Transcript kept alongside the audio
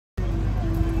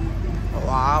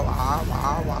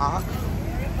Ah.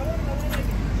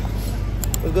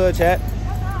 What's good, chat?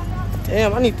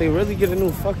 Damn, I need to really get a new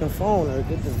fucking phone or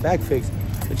get this back fixed.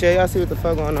 But yeah, y'all see what the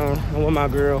fuck going on. I'm with my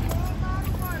girl.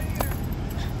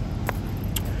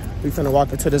 We finna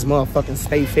walk into this motherfucking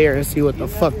state fair and see what the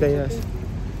fuck they is.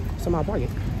 It's in my pocket.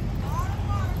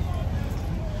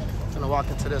 Finna walk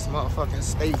into this motherfucking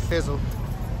state fizzle.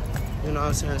 You know what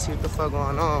I'm saying? See what the fuck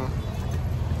going on.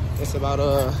 It's about,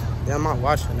 damn, my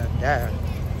watch finna die.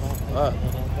 Fuck.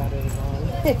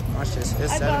 My shit's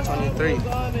 723.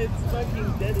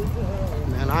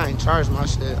 Man, I ain't charged my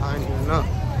shit. I ain't even know.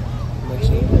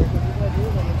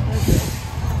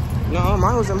 No,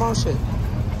 mine was in my shit.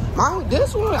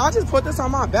 This one, I just put this on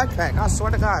my backpack. I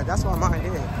swear to God, that's what mine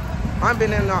did. Mine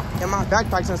been in my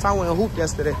backpack since I went and hooped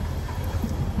yesterday.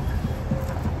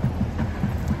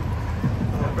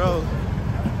 Oh, bro,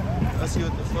 let's see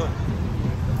what the fuck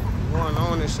going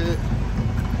on and shit.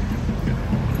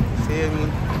 Feel me?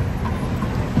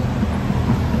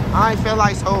 I ain't feel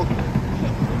like so.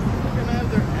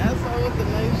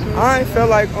 I ain't feel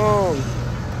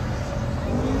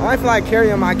like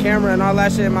carrying my camera and all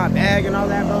that shit in my bag and all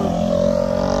that, bro.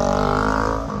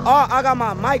 Oh, I got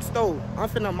my mics though. I'm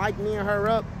finna mic me and her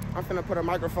up. I'm finna put a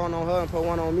microphone on her and put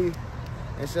one on me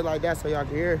and shit like that so y'all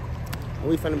can hear. And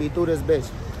we finna be through this bitch.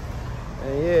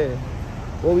 And yeah,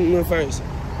 what we eating first?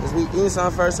 Is we eating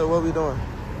something first or what we doing?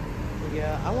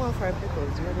 Yeah, I want fried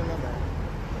pickles. You already know that.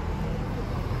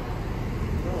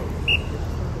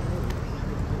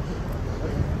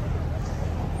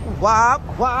 Wop,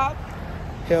 wop.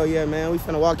 Hell yeah, man. We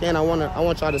finna walk in. I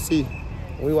want y'all to see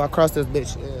when we walk across this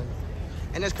bitch. Yeah.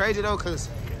 And it's crazy though, cause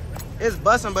it's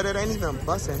busting, but it ain't even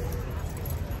busting.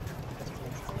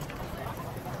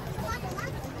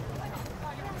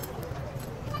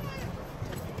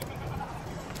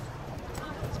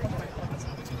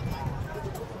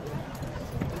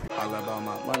 All about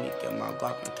my money, get my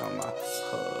Glock and tell my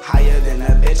higher than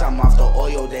a bitch, I'm off the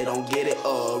oil, they don't get it.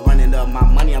 Running up my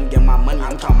money, I'm getting my money,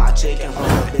 I'm talking my chicken.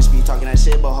 Bitch be talking that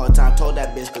shit, but whole time told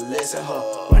that bitch to listen.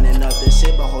 Running up this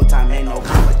shit, but whole time ain't no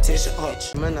competition.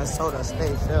 Minnesota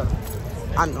State Fair.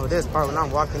 I know this part when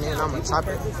I'm walking in, I'm a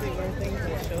chopper. I just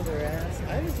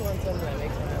want something that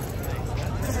makes me nice.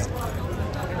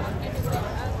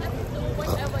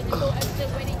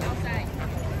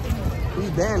 We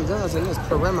ban guns in this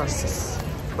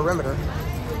perimeter.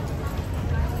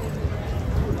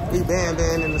 We ban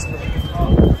in this.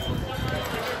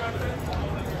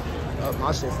 Oh,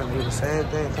 my shit finna do the same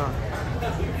thing, huh?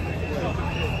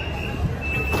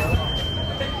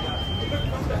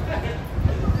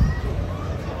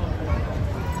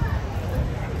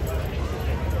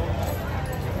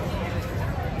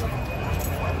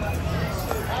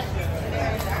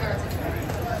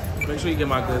 Make sure you get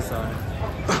my good side.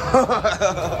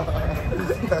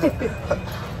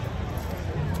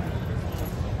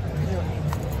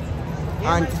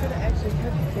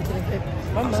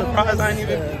 I'm surprised I ain't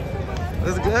even.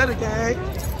 It's good again.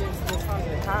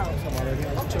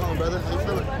 Chillin', brother. How you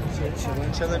feeling?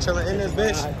 Chillin' in this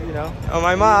bitch. You know. Oh,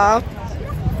 my mom.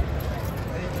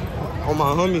 Oh,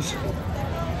 my homies.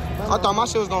 I thought my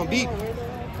shit was gonna beep.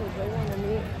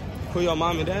 Put your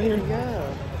mom and dad here?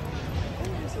 Yeah.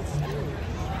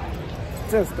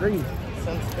 Since 3.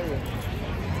 Since 3.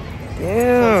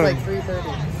 Damn. So it's like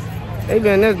 3:30. They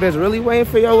been in this bitch really waiting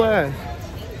for your ass.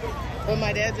 But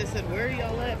my dad just said, where are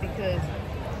y'all at? Because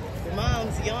your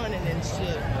mom's yawning and shit.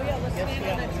 Oh, yeah, guess she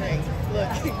had a drink. Look,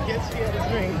 guess she had a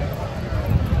drink.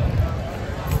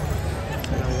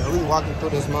 Yeah, we walking through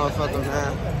this motherfucker,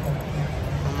 man.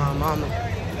 And my mama.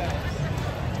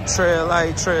 Tread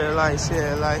light, shed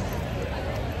light.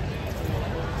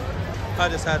 I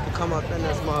just had to come up in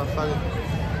this motherfucker.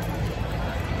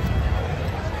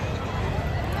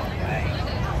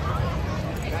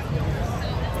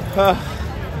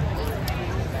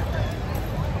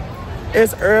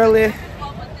 It's early.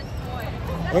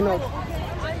 Ain't no.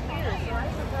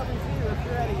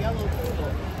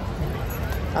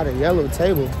 At a yellow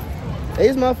table.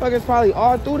 These motherfuckers probably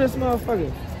all through this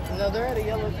motherfucker. No, they're at a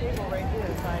yellow table right here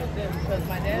inside this because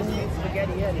my dad needs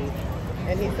spaghetti Eddie.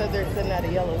 And he said they're sitting at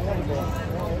a yellow table.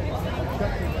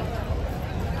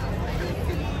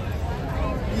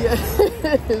 Yeah.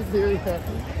 Seriously.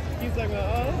 He's like,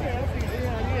 oh, okay, I see. Yeah.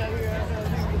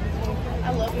 I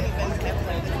love when events happen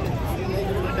like this.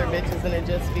 With their bitches and it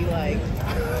just be like.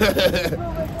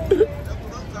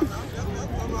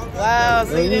 Wow,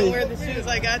 so you didn't wear the shoes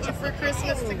I got you for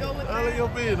Christmas to go with How you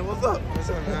been? What's up? What's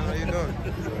up, man? How you doing?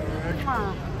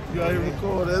 You out here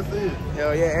record, that's it.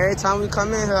 Hell yeah, every time we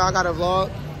come in here, I got a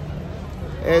vlog.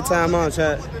 Every time on,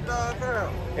 chat.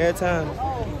 Every time.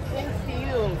 Oh, thanks to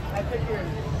you. I put your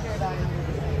hair down in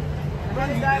here.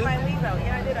 got my leave out.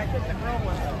 Yeah, I did. I took the girl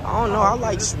one. I don't know. I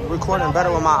like recording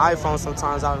better with my iPhone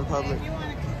sometimes out in public.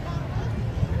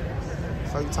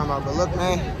 Fuck you talking about? But look,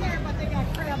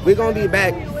 man, we gonna be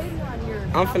back.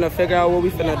 I'm finna figure out what we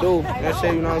finna do. That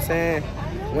shit, you know what I'm saying?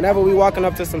 Whenever we walking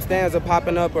up to some stands or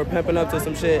popping up or pimping up to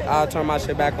some shit, I'll turn my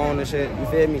shit back on and shit. You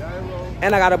feel me?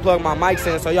 And I gotta plug my mics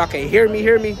in so y'all can hear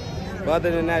me. But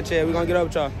other than that, shit, we gonna get up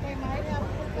with y'all.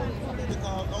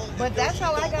 But that's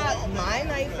how I got my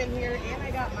knife in here, and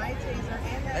I got my taser,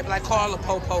 and that. They be like, call a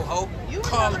po-po, ho.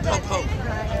 Call a po-po.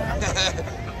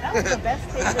 That was the best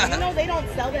taser. You know they don't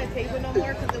sell that taser no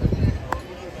more because it was...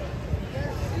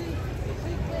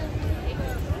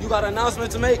 You got an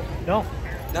announcement to make? No.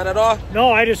 Not at all?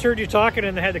 No, I just heard you talking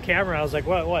and they had the camera. I was like,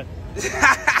 what?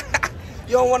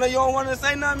 You don't wanna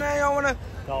say nothing, man? You don't wanna?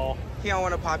 No. He don't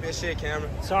wanna pop your shit,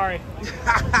 Cameron. Sorry.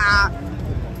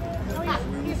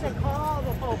 He said call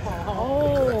the po-po.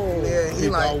 Oh. Yeah, he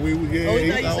like... thought we were Oh,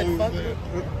 he thought you said fuck it.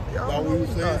 Thought we were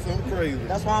saying something crazy.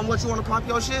 That's why I'm what you wanna pop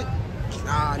your shit?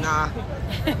 Nah.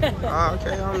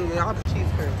 Okay, y'all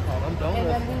cheese curds. Them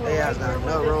donuts. They has got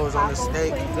nut rolls on the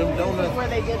steak. Them donuts. Where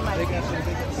they did my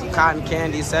Cotton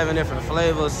candy, 7 different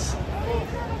flavors.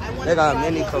 They got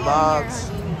mini kebabs.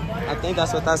 I think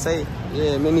that's what that say.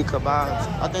 Yeah, mini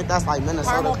kebabs. I think that's like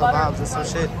Minnesota kebabs or some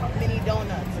shit. mini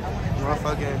donuts.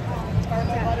 Motherfucking,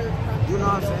 Caramel butter. you know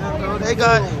what I'm saying, bro? They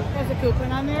got There's a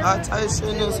coupon on there. all type shit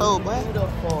in this whole boy.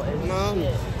 Beautiful.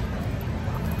 Man,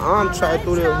 I'm trying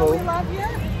through this whole. Love you.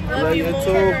 Love you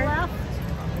too.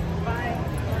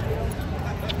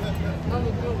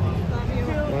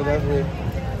 No, definitely.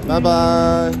 Bye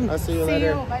bye. I'll see you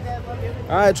later. My dad, love you.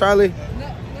 All right, Charlie.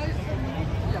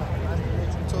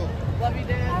 Love you,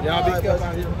 Dad. Y'all be careful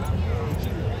out here.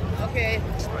 Okay.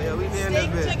 Oh, yeah, we be in this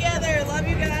Stick bitch. together. Love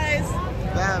you guys.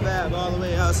 Bad, all the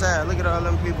way outside. Look at all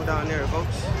them people down there,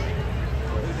 folks.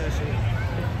 Look at that shit.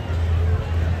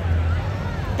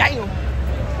 Damn.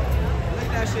 Look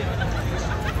at that shit.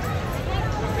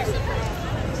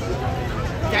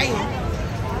 Damn.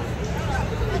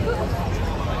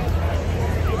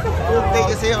 Who think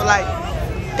it's hell like,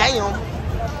 damn.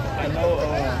 I know.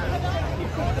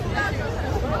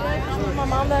 My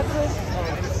mom that quick?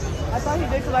 I thought he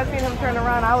did because I seen him turn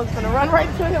around. I was going to run right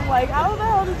to him like, how the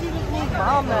hell did you just move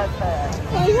mom that fast?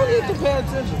 Hey, you need to pay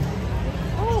attention.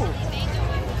 Oh,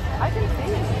 I can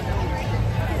see it.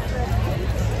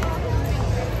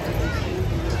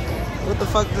 What the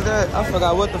fuck is that? I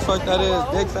forgot what the fuck that is.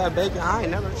 Big fat bacon. I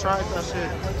ain't never tried that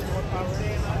shit.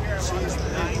 Cheese.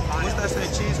 What's that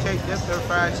shit? Cheesecake, dipped or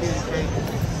fried cheesecake.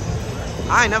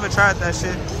 I ain't never tried that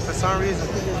shit for some reason.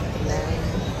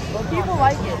 Well, people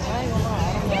like it. I ain't gonna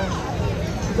lie. I don't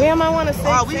know. Damn, I want to say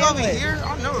Oh, we over here?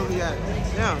 I know where we at.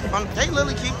 Yeah, they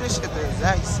literally keep this shit the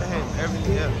exact same every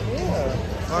year.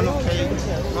 Yeah. On the cake.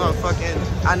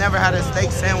 Motherfucking, I never had a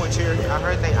steak sandwich here. I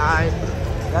heard they eyed.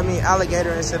 That mean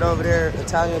alligator and shit over there.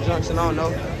 Italian Junction, I don't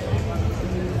know.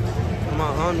 Come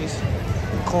on, homies.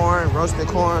 Corn, roasted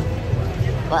corn.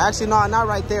 But actually, no, not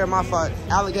right there, my fault.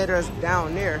 Alligator is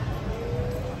down there.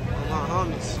 Come on,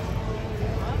 homies.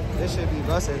 This should be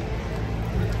busted.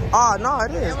 Oh, no,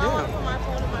 it is. I want to put my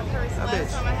phone in my purse. That Last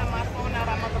bitch. time I had my phone out, I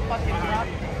motherfucking dropped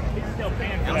it.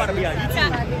 I'm about to be on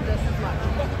YouTube. I think this is my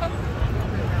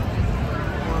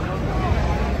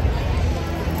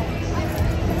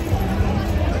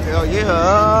Hell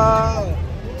yeah.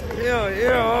 Hell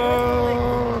yeah.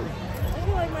 I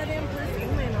feel like my damn purse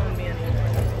ain't on me anymore.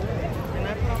 And I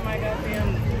put on my goddamn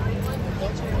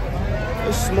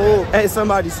It's smooth. Hey,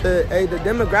 somebody said, hey, the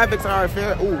demographics are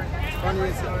fair. Ooh,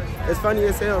 it's funny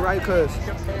as hell, right? Because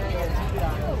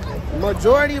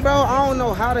majority, bro, I don't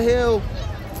know how the hell.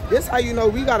 This how you know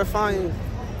we got to find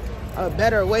a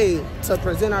better way to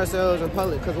present ourselves in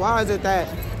public. Because why is it that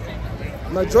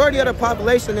majority of the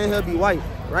population in here be white,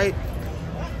 right?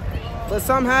 But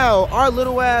somehow,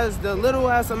 the little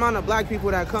ass amount of black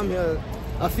people that come here,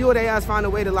 a few of they ass find a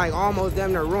way to like almost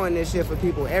damn near ruin this shit for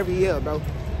people every year, bro.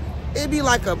 It'd be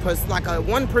like a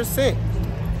 1%.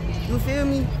 You feel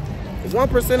me?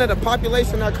 1% of the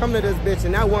population that come to this bitch,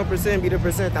 and that 1% be the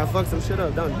percent that fuck some shit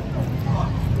up, don't it?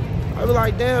 I be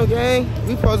like, damn, gang,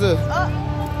 we supposed to.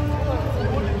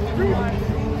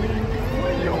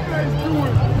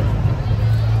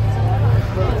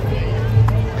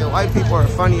 Hey, white people are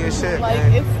funny as shit, like,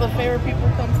 man. it's the fair people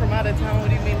come from out of town. What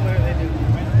do you mean, what do they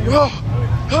do? Oh,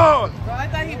 Bro, I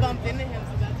thought he bumped into him,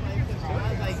 so that's why he took him. I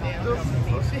was like, damn.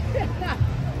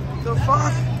 the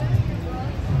fuck?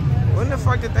 When the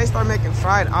fuck did they start making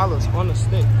fried olives on the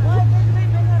stick? What? When did they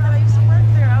do that? I used to work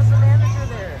there. I was the manager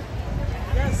there.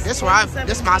 Yes.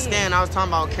 This my stand. I was talking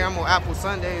about caramel apple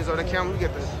sundaes or the caramel. You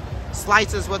get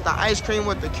slices with the ice cream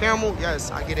with the caramel.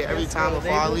 Yes, I get it every time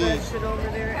before I leave. They do that shit over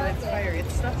there, and it's fire.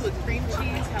 It's stuffed with cream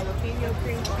cheese, jalapeno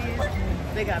cream cheese.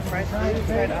 They got fresh fruit,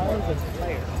 fried olives, it's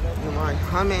fire. Oh my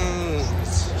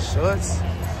hummus shorts.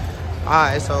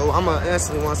 Alright, so I'm gonna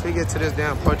instantly, once we get to this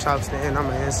damn pork chop stand, I'm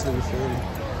gonna instantly feel me.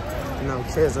 You know,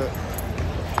 kids up.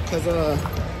 Cause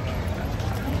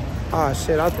oh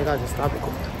shit, I think I just stopped it.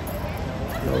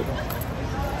 No.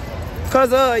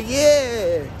 Cause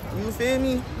yeah, you feel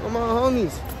me? On my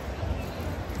homies.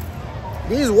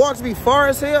 These walks be far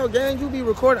as hell, gang. You be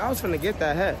recording. I was trying to get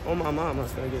that hat. On my mom, I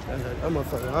was trying to get that hat. That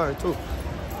motherfucking hard too.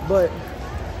 But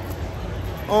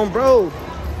bro,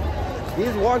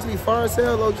 these walks be far as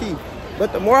hell, low key.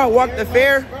 But the more I walk the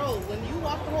fair, bro, when you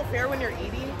walk the whole fair when you're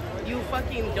eating, you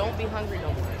fucking don't be hungry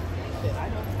no more. Shit, I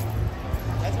know.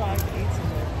 That's why I can eat some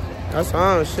more. that's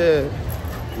wrong, shit.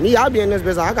 Me, I be in this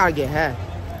business. I gotta get half.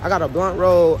 I got a blunt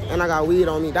roll and I got weed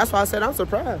on me. That's why I said I'm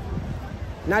surprised.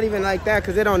 Not even like that,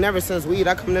 cause it don't never sense weed.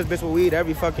 I come in this bitch with weed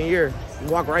every fucking year. You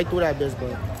walk right through that bitch,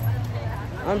 but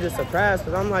I'm just surprised,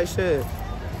 cause I'm like, shit.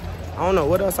 I don't know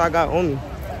what else I got on me.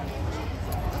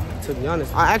 To be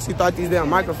honest, I actually thought these damn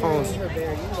microphones. You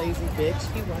lazy bitch.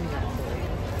 He run that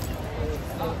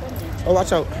for Oh,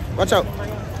 watch out! Watch out! you.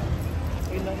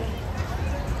 You know him?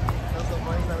 Those little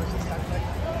boys that was just talking.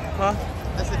 Huh?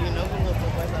 I said, you know them little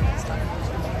boys that was talking.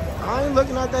 I ain't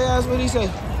looking at that ass. What he say? You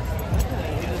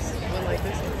just went like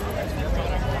this.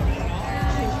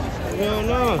 Hell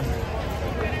no.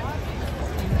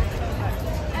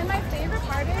 And my favorite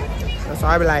part is That's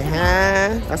why I be like,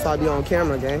 huh? That's why I be on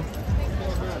camera, gang.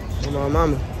 With my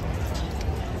mama.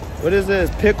 What is this?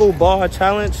 Pickleball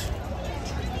challenge?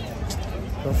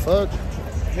 The fuck?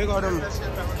 Here go them.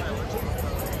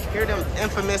 Here them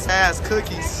infamous ass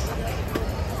cookies.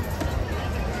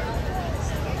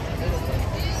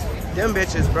 Them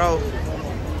bitches, bro.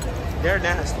 They're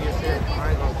nasty as shit. I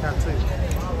ain't gonna cap to you.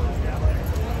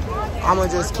 I'ma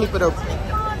just keep it up.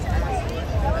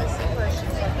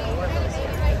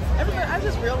 Everybody, I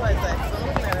just realized that because I'm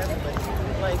looking at everybody.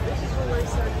 Like, this is really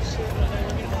certain shit. Like,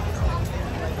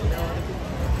 you know,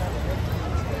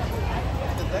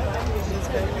 but that was just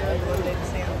back there one day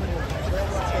saying, I'm going to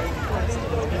take like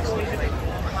a holiday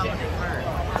card.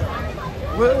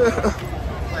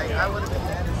 Like, I would have been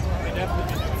mad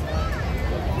as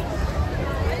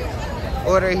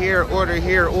Order here, order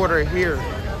here, order here.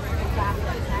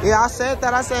 Yeah, I said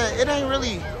that. I said it ain't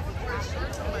really.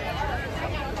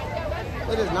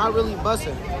 It is not really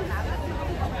busting.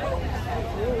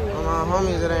 On my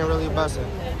homies, it ain't really busting.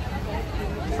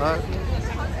 Fuck.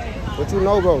 What you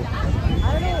know, bro?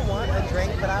 I don't want a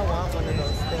drink, but I want one of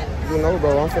those things. You know,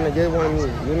 bro. I'm finna get one of me.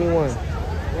 Give me one.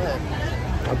 What?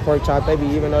 A pork chop, they be,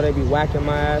 even though they be whacking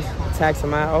my ass, taxing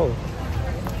my ass. Oh.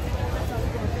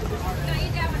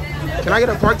 Can I get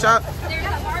a pork chop? there's a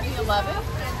Barbie 11.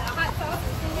 Hot sauce.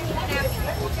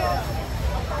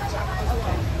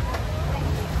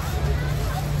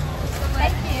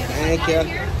 Thank you. Thank you.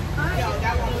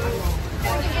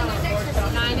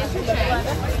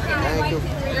 Thank you.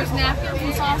 There's napkins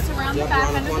and sauce around the back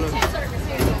under the tent.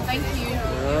 Thank you.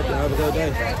 Yep, have a good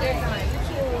day.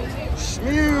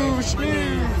 Smooth,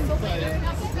 smooth.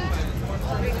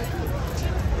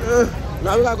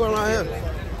 Now we gotta go around here.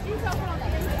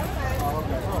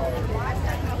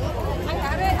 I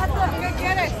got it. I thought you could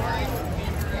get it.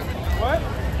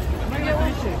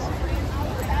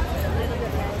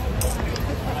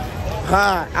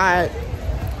 Alright.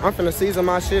 I'm finna season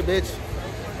my shit, bitch.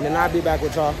 And then I'll be back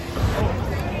with y'all.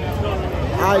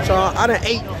 Alright, y'all. I done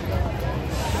ate.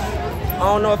 I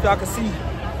don't know if y'all can see.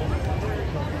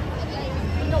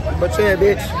 But yeah,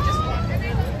 bitch.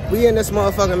 We in this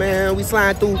motherfucker, man. We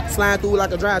sliding through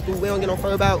like a drive-through. We don't get no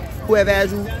further about whoever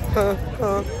has you.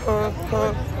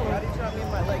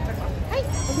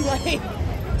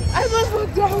 I just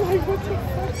looked down like, what the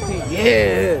fuck?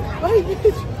 Yeah. Like,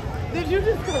 did you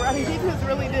just karate? He just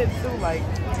really did too, like,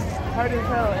 hard as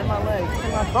hell in my legs.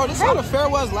 In my Bro, this is how the fair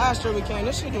was last year, we can.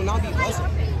 This shit do not be buzzing.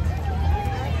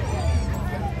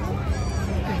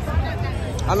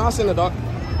 I know I seen the dog.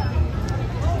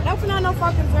 That's not no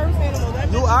fucking service animal. That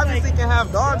You bitch obviously like, can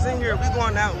have dogs in here. We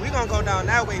gonna go down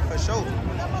that way for sure.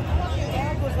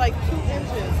 dog was like 2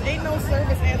 inches. Ain't no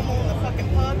service animal in the fucking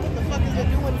pub. What the fuck is it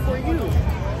doing for you?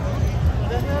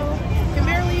 The hell? Can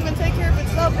barely even take care of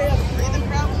itself. They have breathing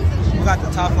problems and shit. We got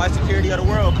the top flight security of the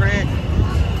world, Craig.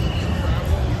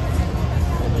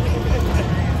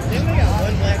 Then we got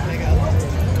one black nigga.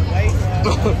 White.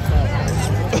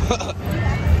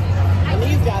 And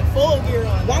he's got full gear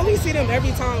on. Why we see them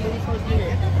every time when we first get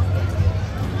here?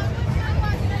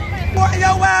 Boy,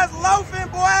 your ass loafing,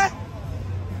 boy.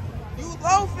 You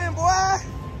loafing, boy.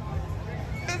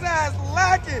 His ass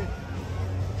lacking.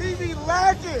 He be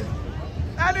lacking.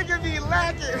 That nigga be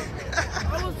lacking.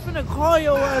 I was finna call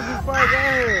your ass before I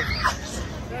got here.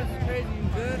 That's crazy, you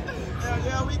good?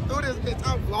 Yeah, we threw this bitch.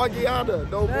 I'm vlogging out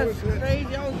of. No That's bullshit.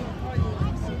 crazy. I was gonna call you.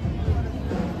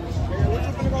 What you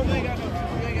finna go do? You ain't got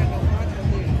no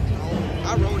contact with. I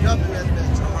rolled up in this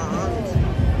bitch on my arms.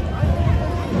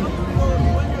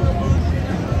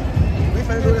 We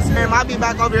finna do this, man. I'll be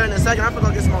back over here in a second. I'm finna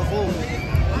go get some more food.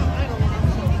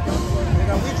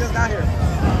 Nigga, we just got here.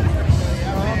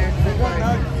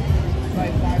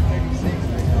 Like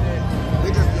 5:36. We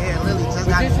just, yeah, Lily just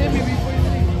got Just here. hit me before you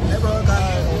leave. Hey, bro, got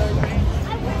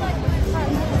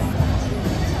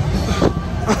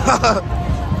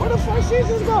where the fuck she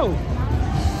just go?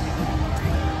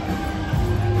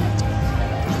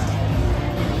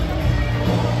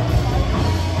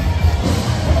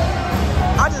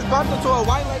 I just bumped into a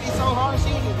white lady so hard,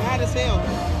 she was just mad as hell.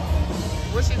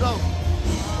 Where'd she go?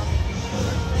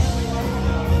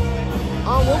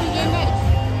 What we getting next?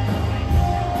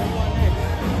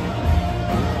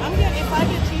 I'm getting, if I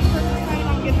get cheeseburgers tonight,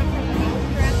 I'm getting them from the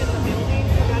mousetrap in the building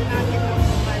because I'm not getting them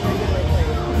from my regular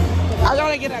place. I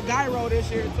gotta get a gyro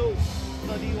this year too.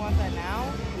 So do you want that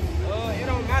now? It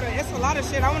don't matter. It's a lot of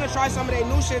shit. I wanna try some of their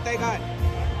new shit they got.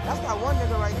 That's that one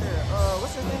nigga right there.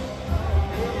 What's his name?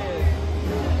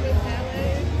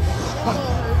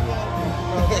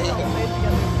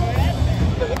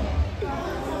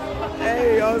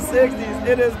 Hey, yo, 60s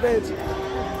in this bitch.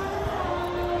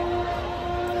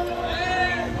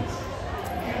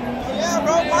 Yeah,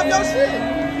 bro, pop your shit.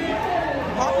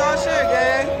 Pop that shit,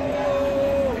 gang.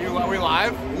 Are we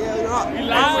live? Yeah, you know. We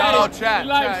live. Shout out chat. We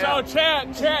live, shout out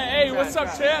chat. Hey, what's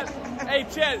up, chat? Hey,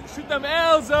 chat, shoot them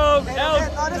L's up. Hey, L's. no,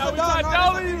 this Now is we done. got No,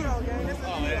 this is W. video, gang. This is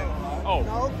video. Oh.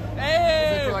 No.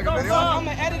 Hey, like a thumbs video? up. I'm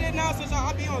gonna edit it now since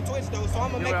I'll be on Twitch though, so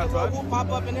I'm gonna make on the little Twitch? whoop pop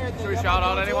up and everything. Should we Y'all shout be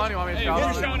out on anyone? Twitch? You want me to Hey, shout give a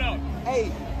out? shout out.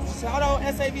 Hey, shout out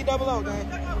SAVOO, gang.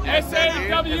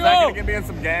 SAWO. Is that gonna get me in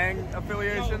some gang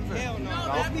affiliations? No, hell no.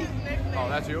 Oh,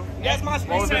 that's you? That's my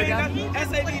What was it speaker. again?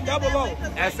 SAVOO.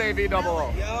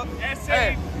 SAVOO. Yup.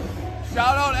 Hey,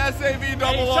 shout out Hey,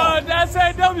 SAVOO. shout out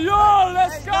SAWO.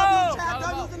 Let's Hey, go.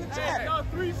 W's in the chat. Got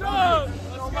 3 songs.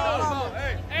 Let's go.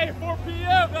 Hey, 4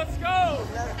 p.m. Let's go.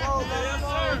 Let's go, man. Yes,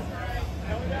 sir.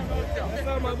 What's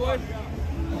up, my boy?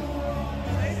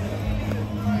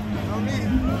 On me.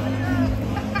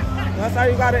 That's how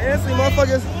you got an instant,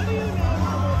 motherfuckers.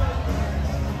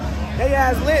 They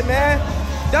ass lit, man.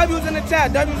 W's in the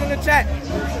chat. W's in the chat.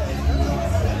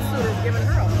 Giving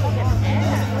her a fucking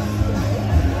ass.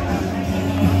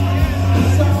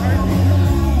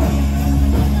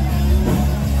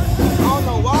 I don't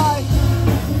know why.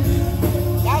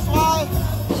 That's why.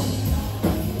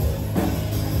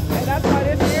 Hey, that's why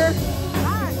this year.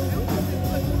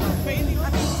 Crazy. I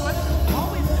mean, what's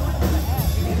always doing for the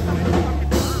ass? You need somebody to fucking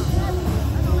do. I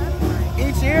know that's right.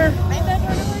 Each year. Ain't that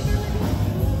right?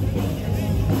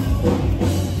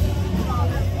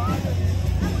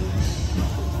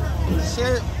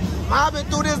 Shit. Mobbing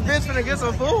through this bitch finna get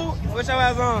some food. What your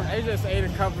ass on? I just ate a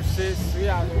couple shits. We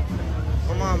out here.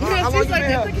 Come on, man. How long you been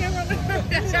here?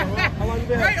 How long you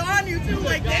been Right here? on you too,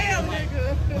 like damn,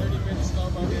 nigga. 30 minutes ago,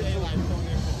 but we ate like 20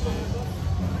 minutes.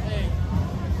 Hey,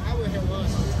 I would hit lunch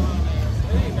sometime.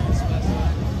 It ain't nothing special.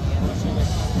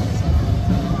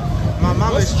 My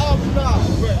mama's. Up now,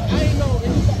 but I ain't know. You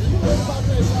know about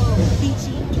this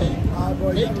peachy cake? Alright, bro.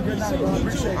 You have a good night, bro. I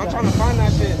appreciate I'm trying to find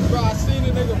that shit. Bro, I seen a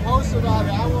nigga post about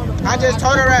it. I just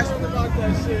told her that. about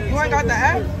that shit. You ain't got the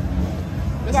app?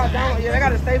 You got download. Yeah, they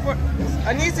gotta stay for it.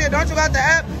 Anisia, don't you got the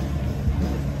app?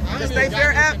 The Stay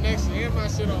Fair app? Connection and my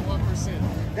shit on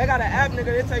 1%. They got an app, nigga.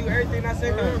 They tell you everything I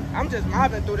said. I'm just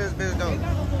mobbing through this bitch, though.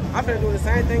 I'm finna do the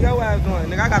same thing your ass doing.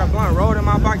 Nigga, I got a blunt rolled in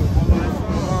my pocket.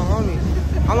 Homie.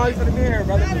 How long you finna be here,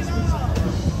 brother? I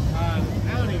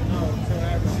don't even know until I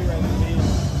have to see right now.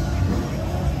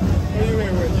 Who you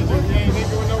in with? You ain't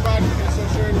nigga with nobody? That's so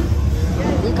sure.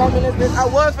 We come in this bitch. I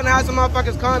was finna have some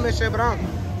motherfuckers come and shit, but I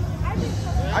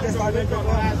just started this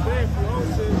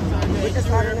bitch. We just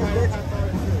started this bitch.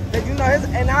 That you know,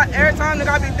 every time nigga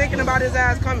I be thinking about his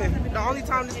ass coming. The only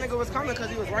time this nigga was coming because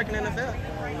he was working in the field.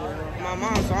 My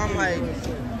mom, so I'm like.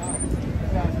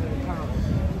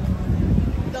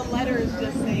 The letters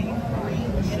just say free,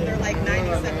 and they're like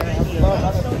 97 ideas.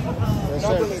 Because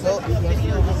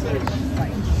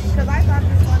I thought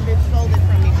this one bitch stole it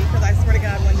from me because I swear to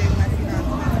God, one day when I see her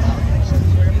on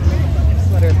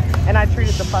Twitter, and I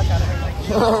treated the fuck out of her.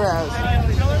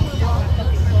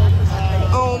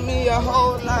 On me a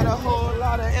whole lot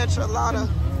of enchilada.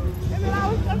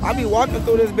 I be walking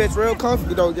through this bitch real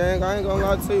comfy though, gang. I ain't gonna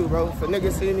lie to you, bro. If a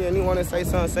nigga see me and he wanna say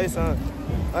something, say something.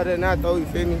 Other than that, though, you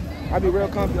feel me? I be real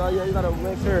comfy. Oh, yeah, you gotta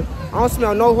make sure. I don't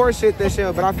smell no horse shit this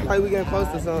year, but I feel like we getting close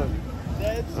to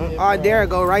something. Oh, there it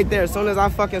go, right there. As soon as I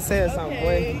fucking said something,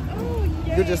 boy.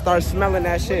 Oh, You just start smelling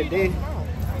that shit, dude.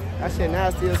 That shit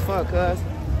nasty as fuck, cuz.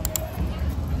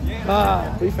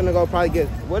 We finna go probably get,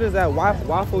 what is that?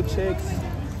 Waffle chicks.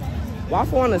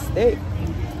 Waffle on a steak.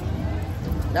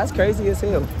 That's crazy as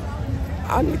hell.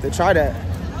 I need to try that.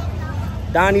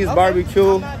 Donnie's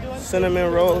barbecue,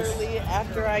 cinnamon rolls.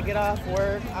 After I get off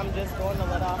work, I'm just going to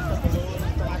let off the balloon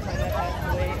for my friend that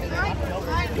passed away, and then I can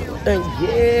over. And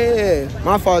yeah,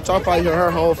 my fault. Y'all probably hear her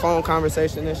whole phone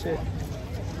conversation and shit.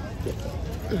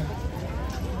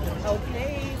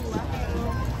 Okay.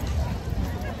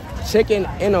 Chicken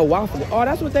in a waffle. Oh,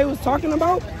 that's what they was talking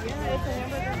about?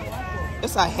 Yeah,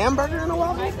 It's a hamburger in a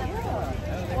waffle? well,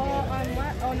 on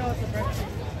what? Oh no, it's a breakfast.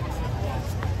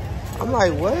 I'm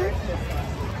like, what?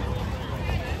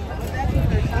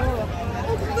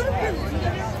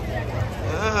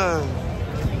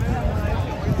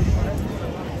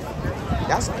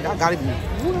 That gotta be.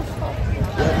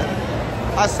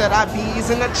 I said I bees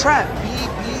in the trap.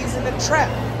 Bees in the trap.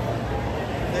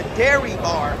 The dairy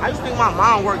bar. I used to think my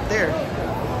mom worked there.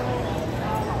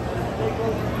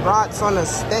 Brats on a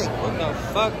steak. What the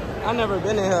fuck? I never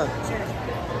been in here.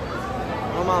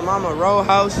 On my mama roll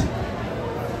house.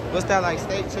 What's that, like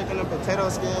steak, chicken, and potato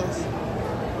skins?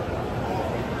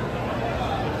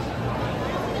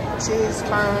 Cheese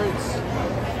curds.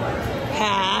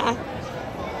 Ha.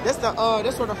 This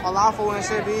where the falafel and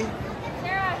shit be.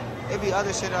 It be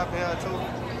other shit up here too.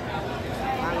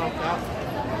 I don't know.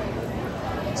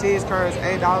 Cheese curds,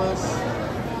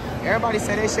 $8. Everybody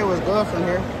said that shit was good from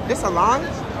here. This a line?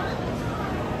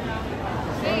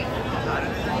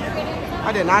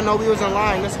 I did not know we was in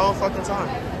line this whole fucking time.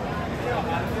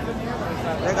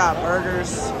 They got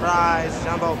burgers, fries,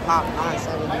 jumbo pop,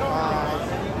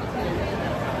 $9.75.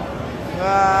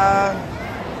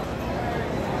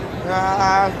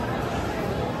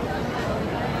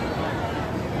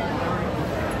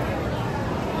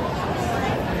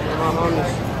 My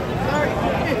homies.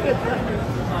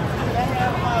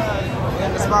 We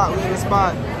in the spot.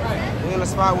 We in the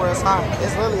spot where it's hot.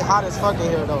 It's literally hot as fuck in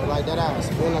here though, like that ass.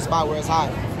 We in the spot where it's hot.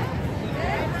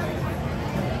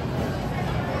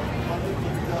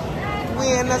 We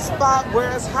in the spot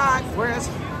where it's hot, where it's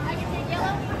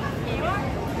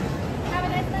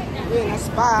we in the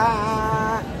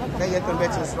spot. They get them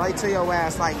bitches right to your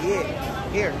ass like, yeah,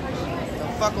 here, the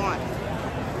fuck on.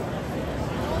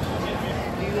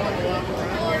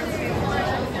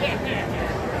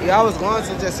 Yeah, I was going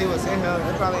to just see what's in here.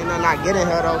 They probably ain't not getting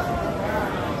here though.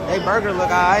 They burger look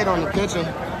alright on the picture.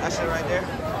 That shit right there.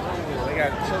 They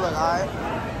got shit look alright.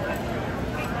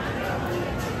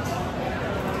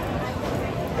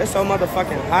 It's so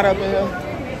motherfucking hot up in here.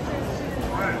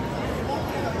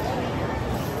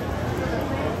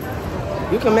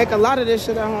 You can make a lot of this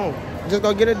shit at home. Just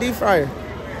go get a deep fryer.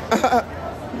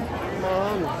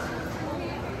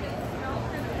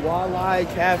 Walleye,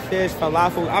 catfish,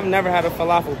 falafel. I've never had a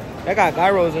falafel. They got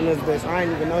gyros in this bitch. I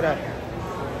ain't even know that.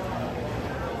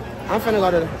 I'm finna go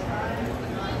to.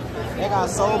 They got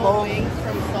soul bowl. Wings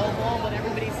from Soul Bowl, but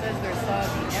everybody says they're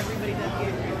soggy. Everybody does get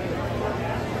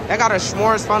it. They got a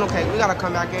s'mores funnel cake. We gotta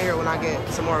come back in here when I get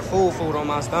some more food on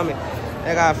my stomach.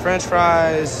 They got French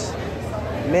fries,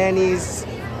 mayonnaise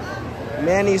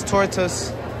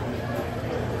tortas.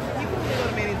 People go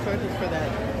to Manny's Tortas for that.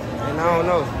 And I don't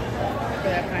know. For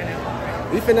that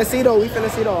pineapple. We finna see though. We finna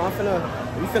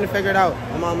figure it out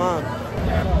with my mom.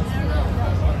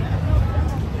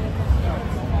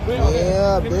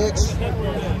 Yeah, bitch.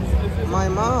 My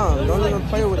mom. Don't even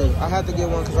play with it. I had to get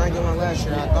one because I didn't get one last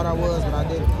year. I thought I was, but I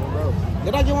didn't, bro.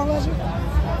 Did I get one last year?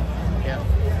 Yeah.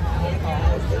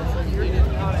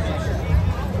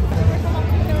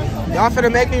 Y'all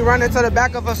finna make me run into the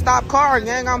back of a stopped car,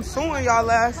 gang. I'm suing y'all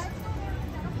ass.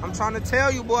 I'm trying to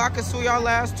tell you, boy, I can sue y'all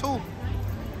ass too.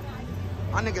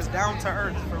 My nigga's down to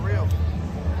earth, for real.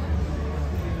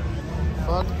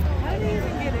 Fuck. How did he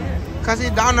even get in? Because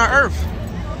he's down to earth.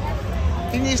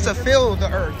 He needs to feel the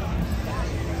earth.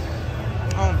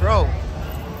 Oh, bro.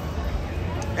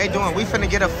 Hey, we finna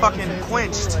get a fucking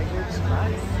quenched.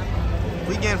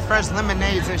 We getting fresh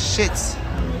lemonades and shits.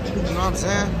 You know what I'm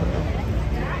saying?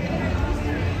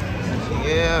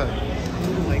 Yeah.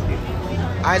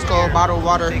 Ice cold bottled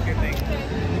water.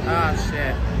 Ah,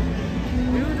 shit.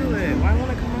 You do it. Why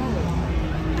won't I come over?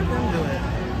 Let them do it.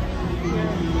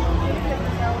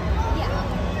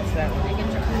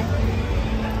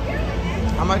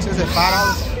 How much is it?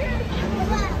 $5?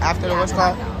 After the what's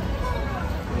called?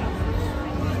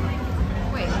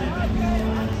 Wait.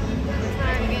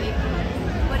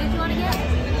 What did you want to get?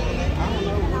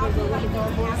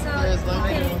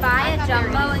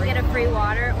 jumbo and get a free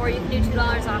water, or you can do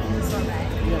 $2 off in the sorbet.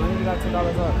 Yeah, let me do that $2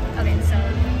 off. Okay, so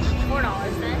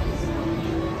 $4 then.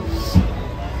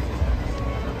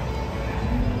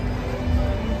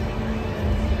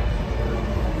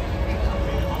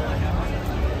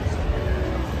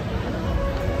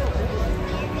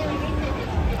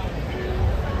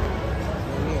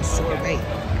 Sorbet.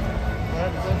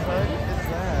 What the fuck is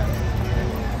that?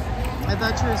 I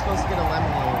thought you were supposed to get a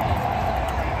lemonade.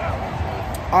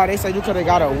 Oh, they said you could have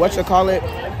got a whatchamacallit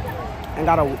and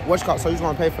got a whatchamacallit, so you just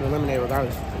want to pay for the lemonade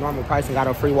regardless. Normal price and got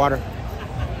a free water.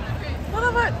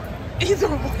 What? Either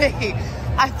way,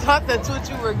 I thought that's what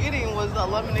you were getting was a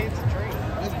lemonade to drink.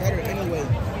 That's better anyway.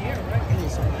 I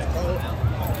need something cold.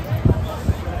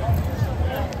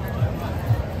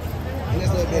 And this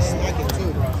little bit smacking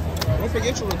too. Don't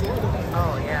forget your recording.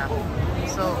 Oh yeah.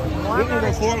 So You can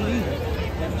record me.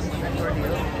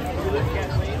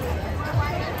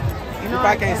 You If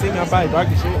I can't see me, I'm probably dark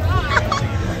as shit.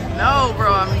 No,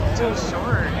 bro, I'm too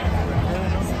short.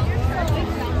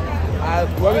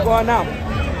 Where we going now? I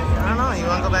don't know. You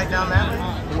want to go back down that way?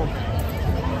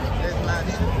 There's not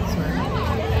shit this way.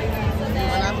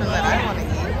 Well, nothing that I want to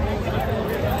eat.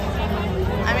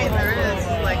 I mean, there is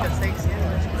like a steak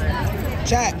sandwich, but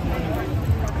Chat.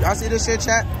 Y'all see this shit,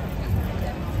 chat?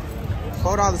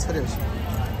 $4 for this.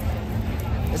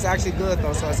 It's actually good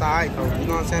though, so it's alright though. You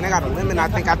know what I'm saying? They got a lemon, I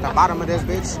think, at the bottom of this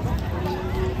bitch.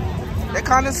 They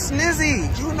kind of snizzy.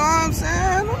 You know what I'm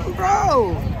saying?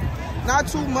 Bro. Not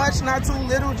too much, not too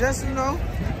little, just, you know,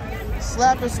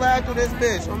 slap and slide through this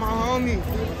bitch on my homie.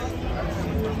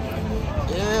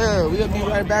 Yeah, we'll be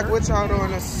right back with y'all though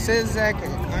in a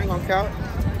second. I ain't gonna count.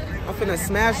 I'm finna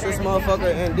smash this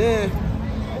motherfucker and then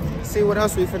see what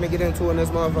else we finna get into in this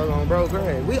motherfucker on, bro.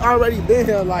 Great. We already been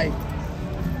here like,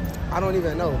 I don't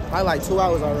even know. Probably like 2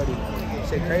 hours already.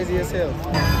 Shit crazy as hell.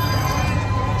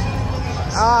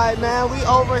 Alright, man, we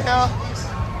over here.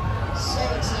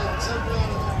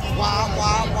 Wah,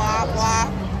 wah, wah, wah.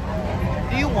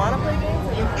 do you want to play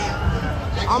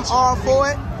games? I'm all for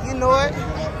it. You know it.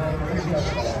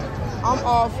 I'm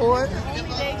all for it.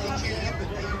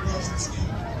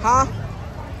 Huh?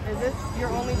 Is this your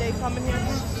only day coming here?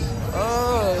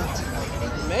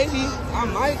 Maybe. I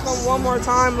might come one more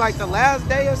time, like the last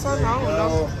day or something. I don't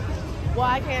know. Well,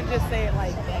 I can't just say it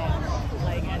like that.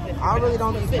 Like, as if I really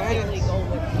don't be specifically planning. go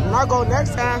with When I go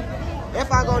next time,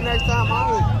 if I go next time,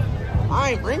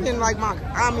 I ain't bringing like I'm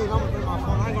gonna bring my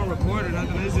phone. I ain't gonna record or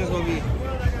nothing. It's just gonna be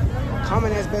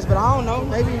coming as best, but I don't know.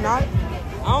 Maybe not.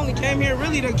 I only came here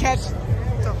really to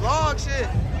vlog shit.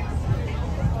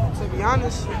 To be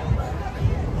honest.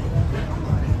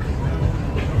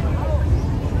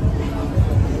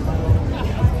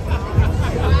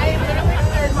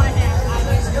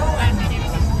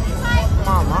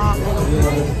 My mom.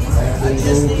 I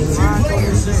just need two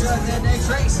players to tug that next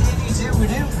race.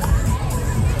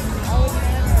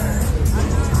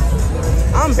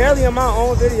 I'm barely in my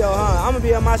own video, huh? I'm gonna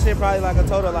be on my shit probably like a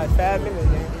total of like 5 minutes,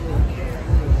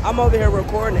 man. I'm over here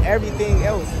recording everything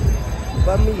else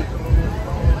but me.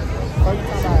 What you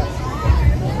talking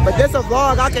about? But this a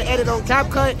vlog I can edit on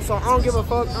CapCut, so I don't give a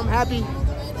fuck. I'm happy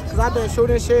because I've been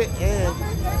shooting shit and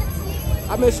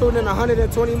I've been shooting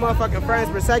 120 motherfucking frames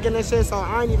per second and shit, so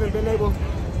I ain't even been able.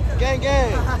 Gang,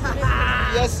 gang.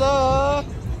 Yes, sir.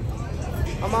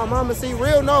 My mama see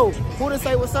real know who to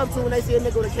say what's up to when they see a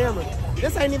nigga with a camera.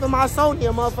 This ain't even my Sony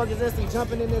and motherfuckers instantly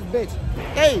jumping in this bitch.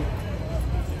 Hey.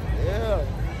 Yeah.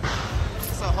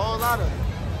 It's a whole lot of.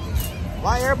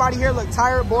 Why everybody here look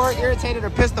tired, bored, irritated, or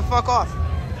pissed the fuck off?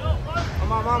 Oh,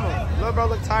 my mama. Little bro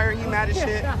look tired. He mad as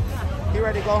shit. He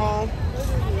ready to go home.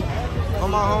 On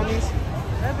my homies.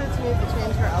 That bitch needs to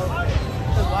change her outfit.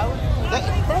 Cause why would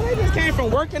Bro, they just came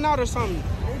from working out or something.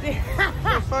 The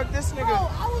fuck this nigga.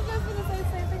 I was just gonna say the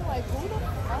same thing. Like, who the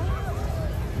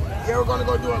fuck? Yeah, we're gonna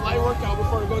go do a light workout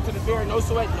before we go to the fair. No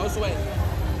sweat, no sweat.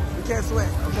 We can't sweat,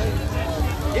 okay?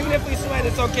 Even if we sweat,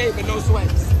 it's okay, but no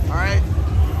sweat. All right?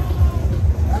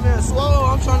 I mean, slow.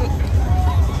 I'm trying to.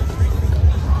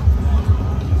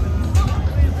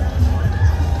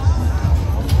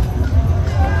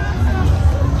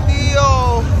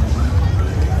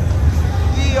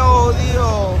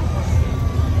 Leo.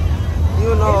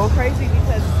 You know. It's crazy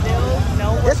because still no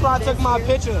one. That's why I took my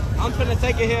picture. I'm finna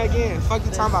take it here again. Fuck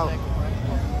you talking about.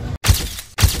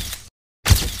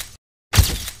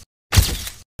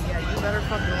 Yeah, you better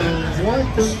fucking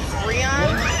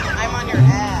Rion, I'm on your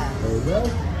ass. There you go.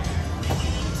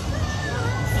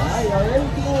 Alright, y'all ready?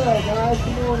 Come on up, guys.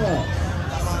 Come on up.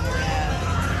 I'm on your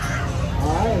ass.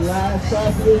 Alright, last stop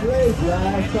of this race.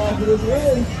 Last stop of this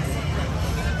race.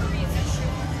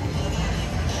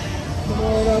 Come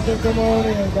on up up and come on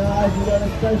in, guys. We got a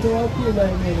special Kool-Aid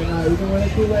man tonight. You can win a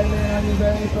Kool-Aid man on your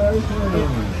very first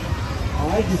win.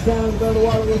 Alright, your sound's going to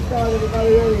water. We'll start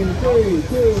everybody ready. 3,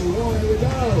 2, 1, here we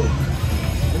go.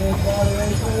 This water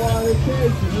race and water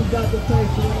chasing. You got the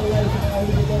taste of the race and all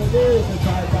you're going to do is to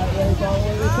try to race all the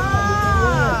way to the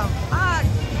top.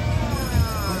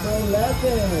 Number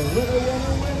 11, winner.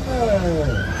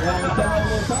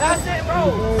 That's it, bro.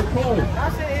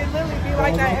 That's it. It literally be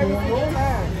like that every single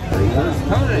time. First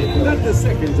time, not the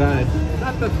second time,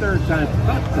 not the third time,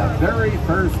 but the very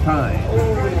first time.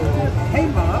 Hey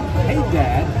mom, hey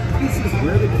dad, this is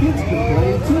where the kids can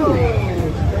play too.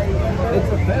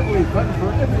 It's a family fun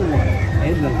for everyone,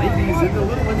 and the ladies and the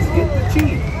little ones get the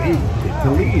cheat. They get to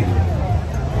lead.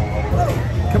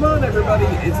 Come on everybody,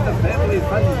 it's the family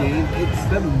fun game, it's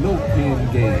the milk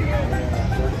can game.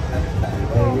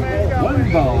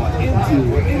 One ball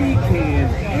into any can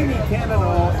at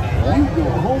all, and you go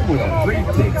home with a great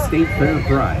big state fair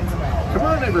prize. Come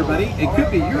on everybody, it could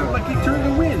be your lucky turn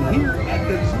to win here at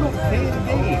the milk can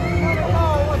game.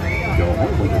 Go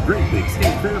home with a great big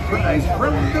state fair prize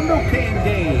from the milk can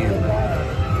game.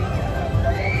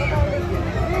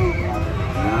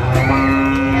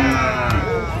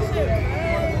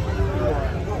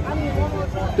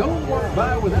 Don't walk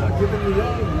by without giving the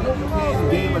old milk can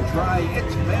game a try.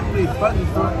 It's family fun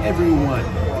for everyone.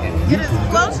 And get as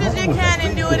close as you can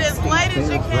and do it as light as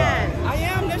you can. I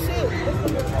am this shit.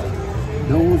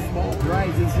 No small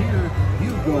prizes here.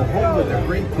 You go home with a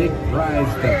great big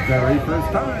prize the very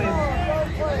first time.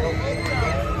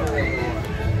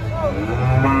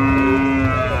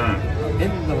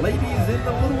 And the ladies and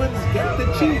the little ones get the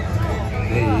cheat.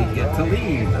 They get to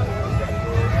lead.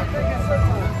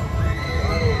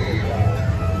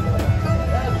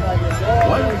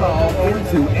 One ball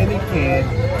into any can,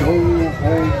 go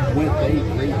home with a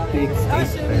great big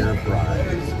state fair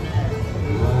prize.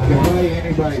 Can play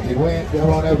anybody can win. Come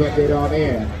on up and get on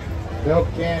in. Milk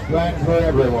can plan for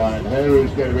everyone.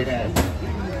 Who's going to be next?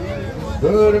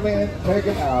 Put them in, take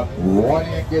them out. One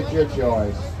in, get your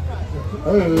choice.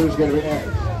 Who's going to be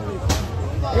next?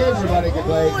 Everybody can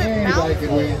play, anybody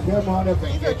can win. Come on up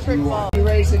and get you one. You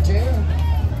racing too?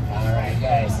 Alright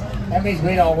guys, that means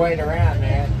we don't wait around,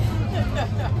 man.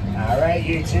 Alright,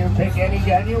 you two, pick any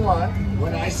gun you want.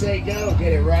 When I say go,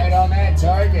 get it right on that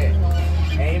target.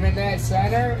 Aim in that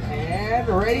center and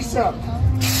race them.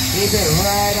 Keep it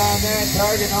right on that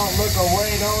target. Don't look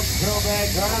away. Don't spill that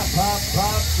drop. Pop,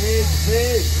 pop, fizz,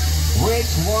 fizz.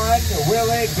 Which one will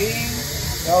it be?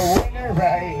 The winner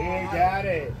right here. Got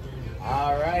it.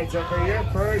 All right, so for your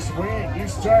first win, you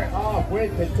start off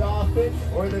with the dolphin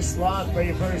or the sloth for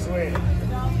your first win.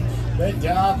 The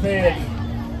dolphin.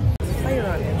 Play it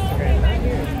on Instagram, not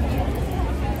here.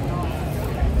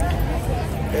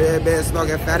 Yeah, been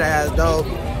smoking fat ass dope.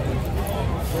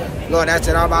 Lord, that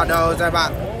shit all about those. That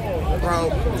about,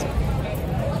 bro.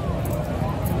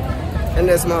 And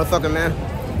this motherfucker, man.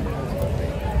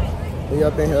 We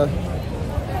up in here.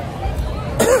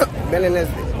 Been in this.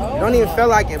 Don't even feel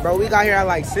like it, bro. We got here at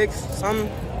like 6 something.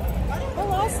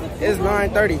 It's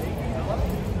 9:30.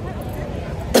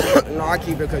 No, I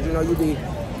keep it because you know you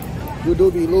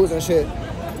do be losing shit.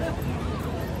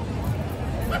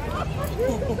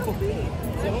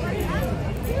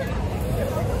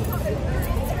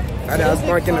 That ass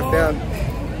working the field.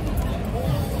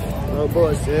 No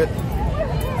bullshit.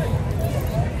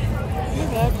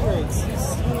 That hurts.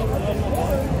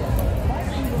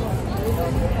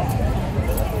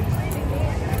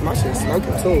 My shit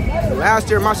smoking too. Last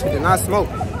year my shit did not smoke.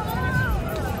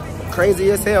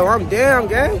 Crazy as hell. I'm damn,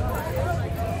 gang.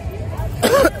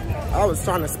 I was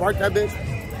trying to spark that bitch.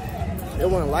 It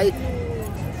wasn't light.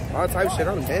 All type of shit.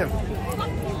 I'm damn.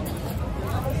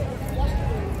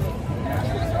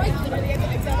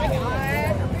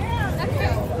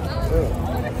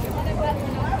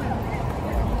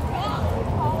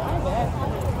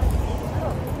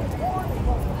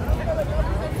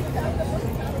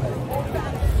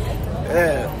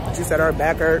 Yeah, she said her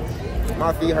back hurt.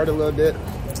 My feet hurt a little bit.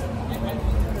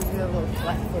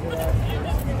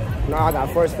 No, I got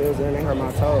force fields in. They hurt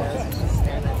my toes.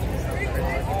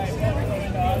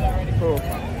 Cool.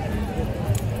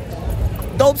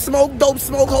 Dope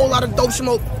smoke, whole lot of dope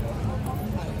smoke.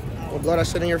 Well, blow that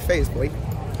shit in your face, boy.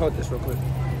 Hold this real quick.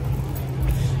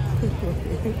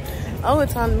 Oh,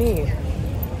 it's on me.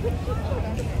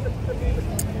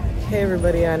 Hey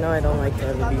everybody, I know I don't like to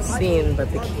ever be seen by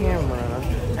the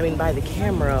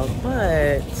camera,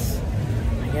 but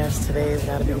I guess today's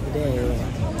gotta be the day.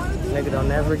 Nigga don't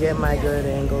never get my good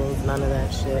angles, none of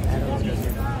that shit. I don't know.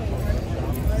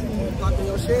 Blocking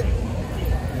your shit?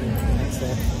 That's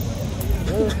it.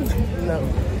 No.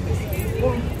 So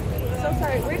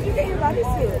sorry, where did you get your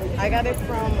bodysuit? I got it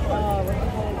from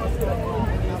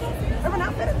Urban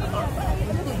Outfitters.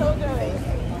 It's so good.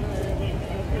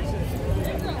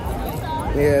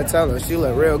 Yeah, tell her. She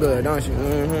look real good, don't she? I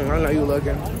know you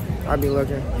looking. I be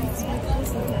looking.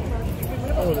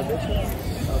 Oh, the bitch.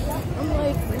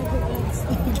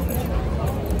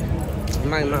 I'm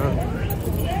like, My mom.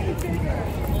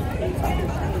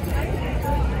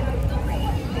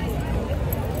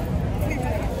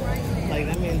 Like,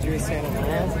 that means you were saying on the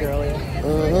last girl.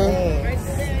 Thanks.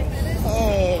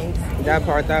 That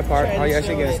part. Oh, yeah,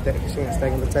 she gets steak. She gets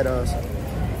steak and potatoes.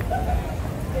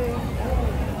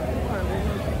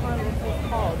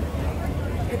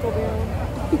 Pickle bill.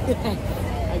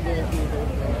 I guarantee you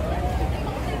those.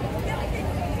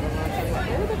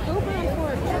 where's the coupon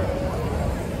for it?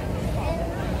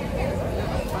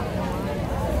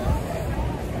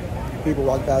 People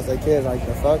walk past their kids like,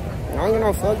 the fuck? I don't give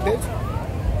no fuck, bitch.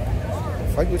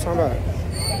 The fuck you talking about?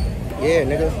 Yeah,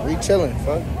 nigga, we chilling,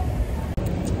 fuck.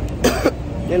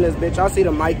 In this bitch, y'all see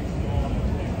the mic?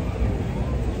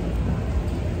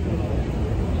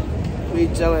 We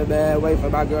chilling, man. Wait for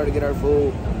my girl to get her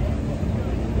food.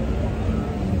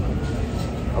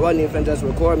 I wasn't even finna just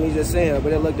record me just saying it,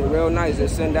 but it looked real nice.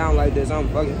 Just sitting down like this. I'm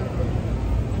fucking.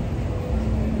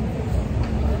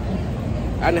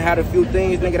 I done had a few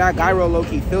things, nigga. That gyro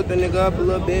low-key filled the nigga up a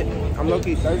little bit. I'm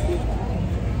low-key thirsty.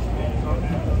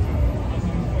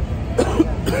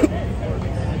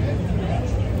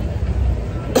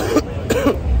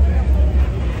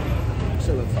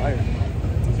 Shit look fire.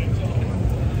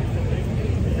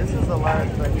 This is a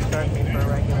large, but he charged me for a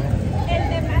regular.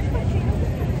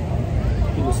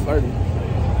 He was flirting.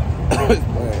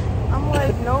 I'm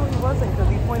like, no, he wasn't, because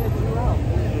he pointed you out.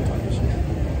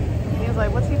 He was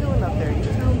like, what's he doing up there? You too?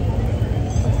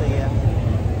 I said, yeah.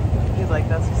 He's like,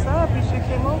 that's what's up. You should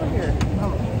came over here.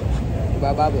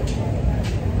 Bye.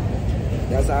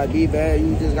 That's how it be, man.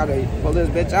 You just gotta pull this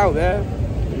bitch out, man.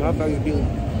 The motherfuckers be.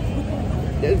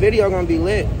 This video gonna be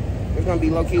lit. It's gonna be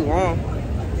low key long.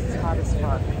 It's hot as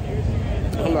fuck.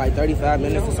 I'm like 35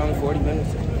 minutes or something, 40 minutes.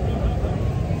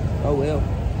 Oh well.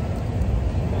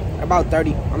 About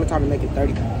 30. I'm gonna try to make it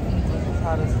 30. It's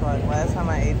hot as fuck. Last time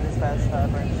I ate this fast stuff,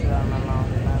 I burned shit out of my mouth,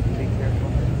 and I have to be careful.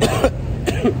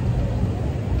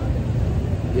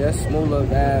 Yes, smooth little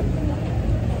bad.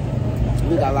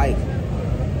 We got like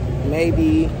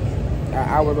maybe an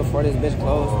hour before this bitch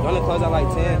closed. Don't it close at like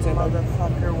 10? That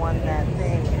motherfucker won that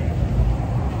thing.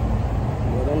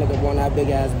 Well, that nigga won that big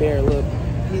ass bear, look.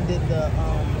 He did the,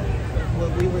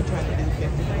 what we were trying to do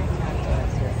 50 times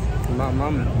faster. My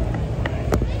mama.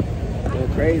 They're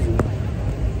crazy.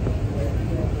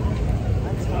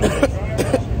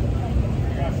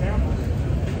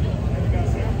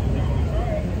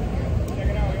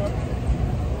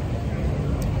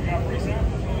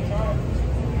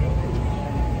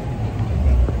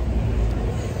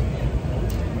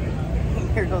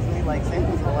 Here goes me like,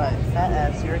 samples a lot. Fat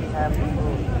ass, you already have the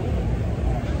food.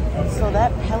 So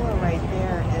that pillar right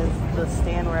there is the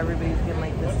stand where everybody's getting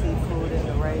like the seafood and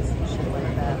the rice and shit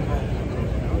like that. But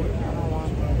I don't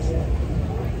want that shit.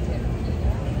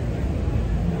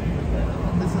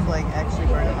 This is like actually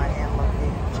burning my hand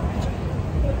low-key.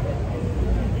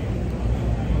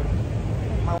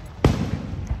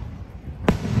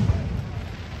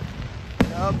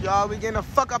 Yup, y'all, we getting the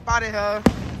fuck up out of here.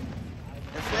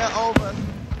 It's still over.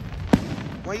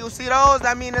 When you see those,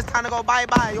 that means it's time to go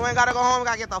bye-bye. You ain't gotta go home, you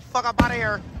gotta get the fuck up out of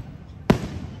here.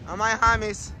 All my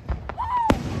homies.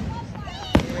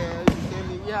 Yeah, you feel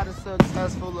me? We had a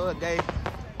successful little day.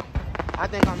 I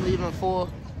think I'm leaving full.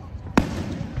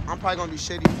 I'm probably gonna be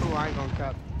shitty too, I ain't gonna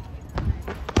cap.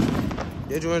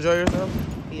 Did you enjoy yourself?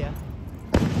 Yeah.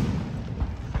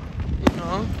 You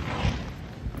know?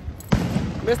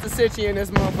 MrSitchy in this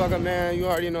motherfucker, man. You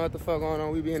already know what the fuck going on.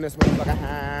 We be in this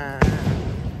motherfucker.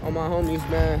 On my homies,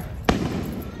 man.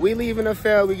 We leaving the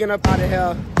fair. We getting up out of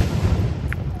here.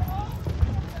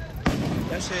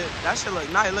 That shit look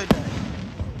nice. Look at that.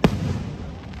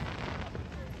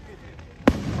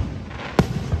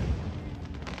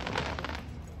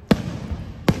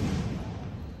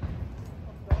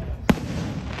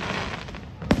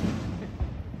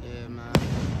 Yeah, man.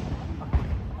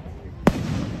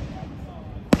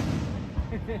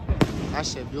 That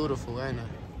shit beautiful, ain't it?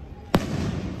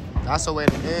 That's the way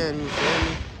to end, you feel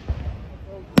me?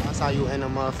 That's how you end the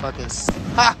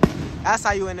motherfucking... Ha! That's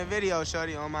how you end the video,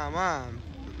 shorty, on my mom.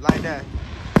 Like that.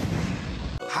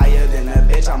 Higher than a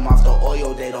bitch, I'm off the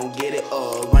oil, they don't get it.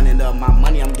 Running up my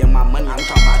money, I'm getting my money. I'm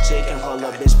talking about chicken. Hold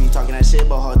up, bitch be talking that shit,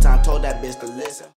 but whole time told that bitch to listen.